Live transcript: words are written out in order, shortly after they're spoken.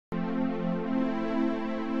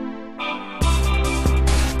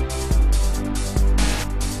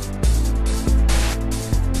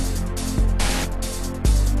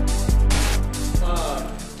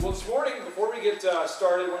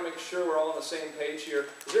sure we're all on the same page here.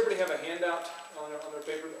 Does everybody have a handout on their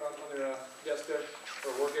paper, on their desk there,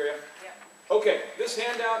 or work area? Yeah. Okay, this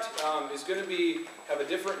handout is going to have a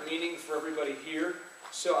different meaning for everybody here.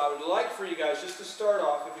 So I would like for you guys just to start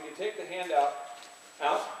off, if you could take the handout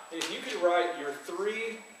out, and if you could write your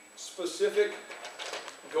 3 specific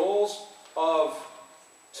goals of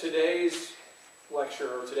today's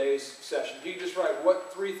lecture or today's session. You can just write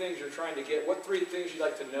what 3 things you're trying to get, what 3 things you'd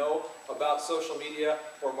like to know about social media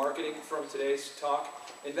or marketing from today's talk.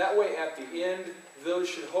 And that way at the end, those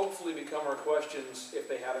should hopefully become our questions if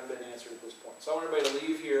they haven't been answered at this point. So I want everybody to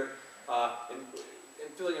leave here and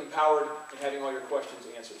feeling empowered and having all your questions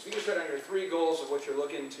answered. So you can just write down your 3 goals of what you're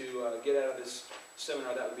looking to get out of this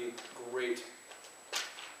seminar. That would be great.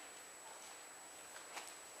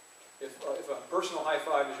 If a personal high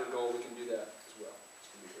five is your goal, we can do that as well. It's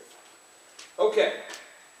going to be great. Okay,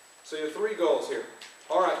 so your 3 goals here.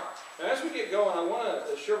 All right, now as we get going, I want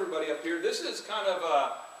to show everybody up here, this is kind of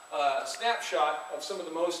a snapshot of some of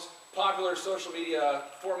the most popular social media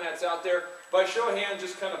formats out there. By show of hands,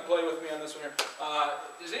 just kind of play with me on this one here.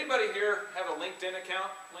 Does anybody here have a LinkedIn account?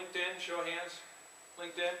 LinkedIn, show of hands.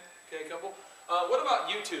 LinkedIn, okay, a couple. What about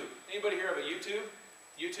YouTube? Anybody here have a YouTube?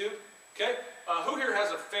 YouTube, okay. Who here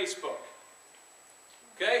has a Facebook?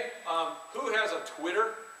 Okay. Who has a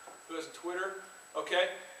Twitter? Who has a Twitter? Okay.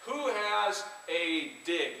 Who has a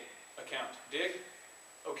Dig account? Dig?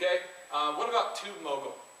 Okay. What about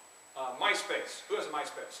TubeMogul? MySpace. Who has a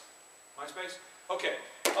MySpace? MySpace? Okay.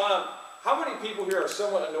 How many people here are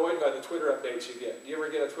somewhat annoyed by the Twitter updates you get? Do you ever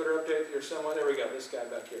get a Twitter update that you're somewhat? There we go, this guy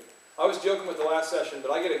back here. I was joking with the last session,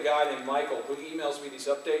 but I get a guy named Michael who emails me these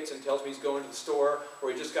updates and tells me he's going to the store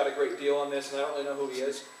or he just got a great deal on this, and I don't really know who he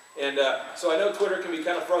is. And so I know Twitter can be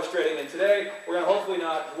kind of frustrating, and today we're going to hopefully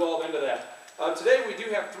not delve into that. Today we do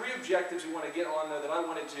have 3 objectives we want to get on there that I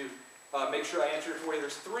wanted to make sure I answered for you.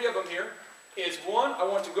 There's 3 of them here. Is 1, I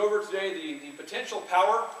want to go over today the potential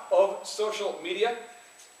power of social media.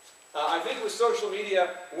 I think with social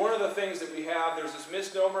media, one of the things that we have, there's this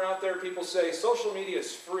misnomer out there. People say social media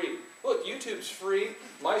is free. Look, YouTube's free,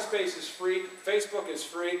 MySpace is free, Facebook is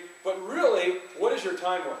free, but really, what is your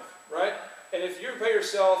time worth, right? And if you pay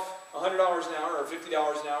yourself $100 an hour or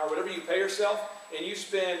 $50 an hour, whatever you pay yourself, and you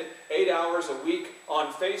spend 8 hours a week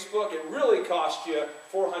on Facebook, it really costs you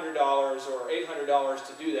 $400 or $800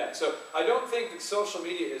 to do that. So I don't think that social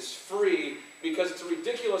media is free because it's a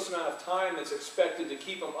ridiculous amount of time that's expected to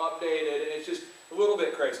keep them updated, and it's just a little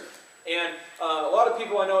bit crazy. And a lot of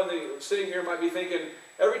people I know sitting here might be thinking,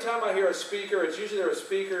 every time I hear a speaker, it's usually they're a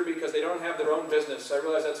speaker because they don't have their own business. I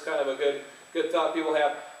realize that's kind of a good thought people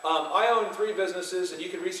have. I own 3 businesses, and you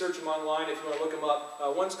can research them online if you want to look them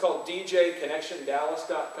up. One's called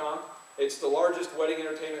DJConnectionDallas.com. It's the largest wedding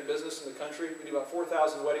entertainment business in the country. We do about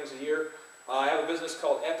 4,000 weddings a year. I have a business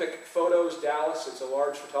called Epic Photos Dallas. It's a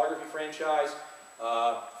large photography franchise.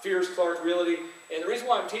 Fears Clark Realty. And the reason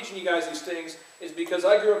why I'm teaching you guys these things is because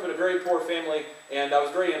I grew up in a very poor family, and I was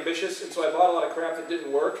very ambitious, and so I bought a lot of crap that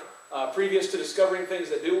didn't work previous to discovering things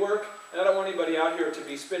that do work. And I don't want anybody out here to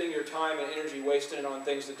be spending your time and energy wasting it on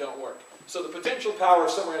things that don't work. So the potential power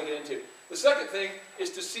is something we're going to get into. The second thing is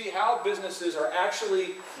to see how businesses are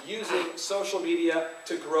actually using social media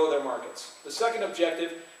to grow their markets. The second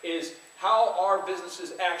objective is how are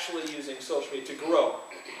businesses actually using social media to grow?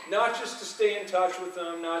 Not just to stay in touch with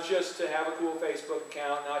them, not just to have a cool Facebook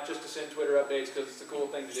account, not just to send Twitter updates because it's a cool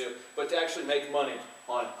thing to do, but to actually make money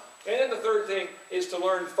on it. And then the third thing is to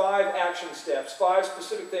learn 5 action steps, 5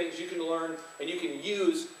 specific things you can learn and you can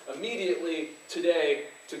use immediately today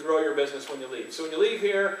to grow your business when you leave. So when you leave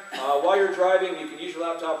here, while you're driving, you can use your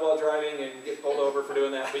laptop while driving and get pulled over for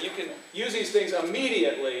doing that. But you can use these things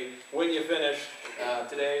immediately when you finish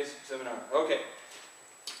today's seminar. Okay.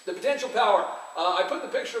 The potential power. I put the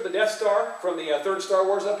picture of the Death Star from the 3rd Star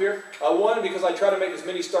Wars up here. One, because I try to make as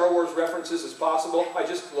many Star Wars references as possible. I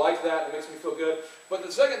just like that. It makes me feel good. But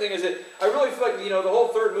the second thing is that I really feel like, the whole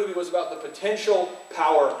 3rd movie was about the potential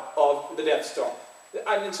power of the Death Star.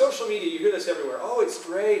 And in social media, you hear this everywhere. Oh, it's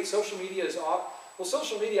great. Social media is off. Well,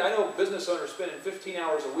 social media, I know business owners spending 15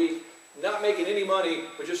 hours a week not making any money,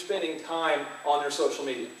 but just spending time on their social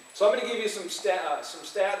media. So I'm going to give you some stats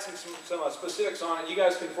and some specifics on it. You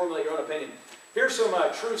guys can formulate your own opinion. Here's some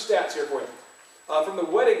true stats here for you. From the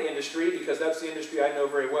wedding industry, because that's the industry I know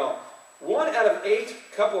very well. 1 out of 8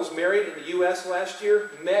 couples married in the U.S. last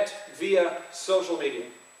year met via social media.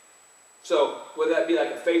 So whether that be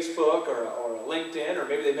like a Facebook or a LinkedIn, or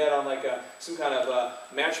maybe they met on like some kind of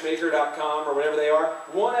matchmaker.com or whatever they are.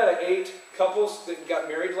 1 out of 8 couples that got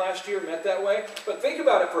married last year met that way. But think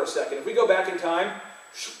about it for a second. If we go back in time,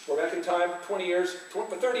 we're back in time 20 years,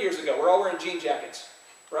 30 years ago. We're all wearing jean jackets.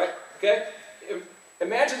 right? Okay?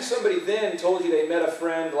 Imagine somebody then told you they met a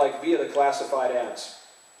friend like via the classified ads,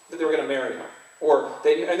 that they were going to marry him.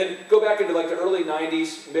 And then go back into like the early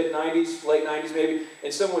 90s, mid 90s, late 90s maybe,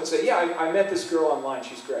 and someone would say, yeah, I met this girl online,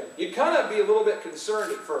 she's great. You'd kind of be a little bit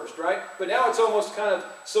concerned at first, right? But now it's almost kind of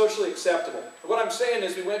socially acceptable. What I'm saying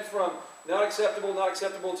is we went from not acceptable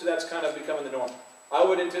to that's kind of becoming the norm. I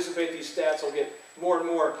would anticipate these stats will get more and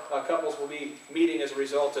more couples will be meeting as a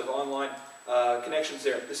result of online connections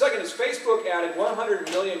there. The second is Facebook added 100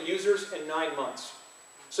 million users in 9 months.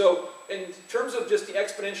 So in terms of just the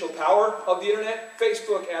exponential power of the internet,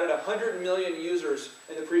 Facebook added 100 million users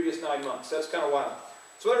in the previous 9 months. That's kind of wild.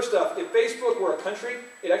 So other stuff, if Facebook were a country,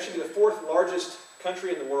 it'd actually be the 4th largest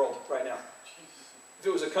country in the world right now. If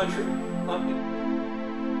it was a country.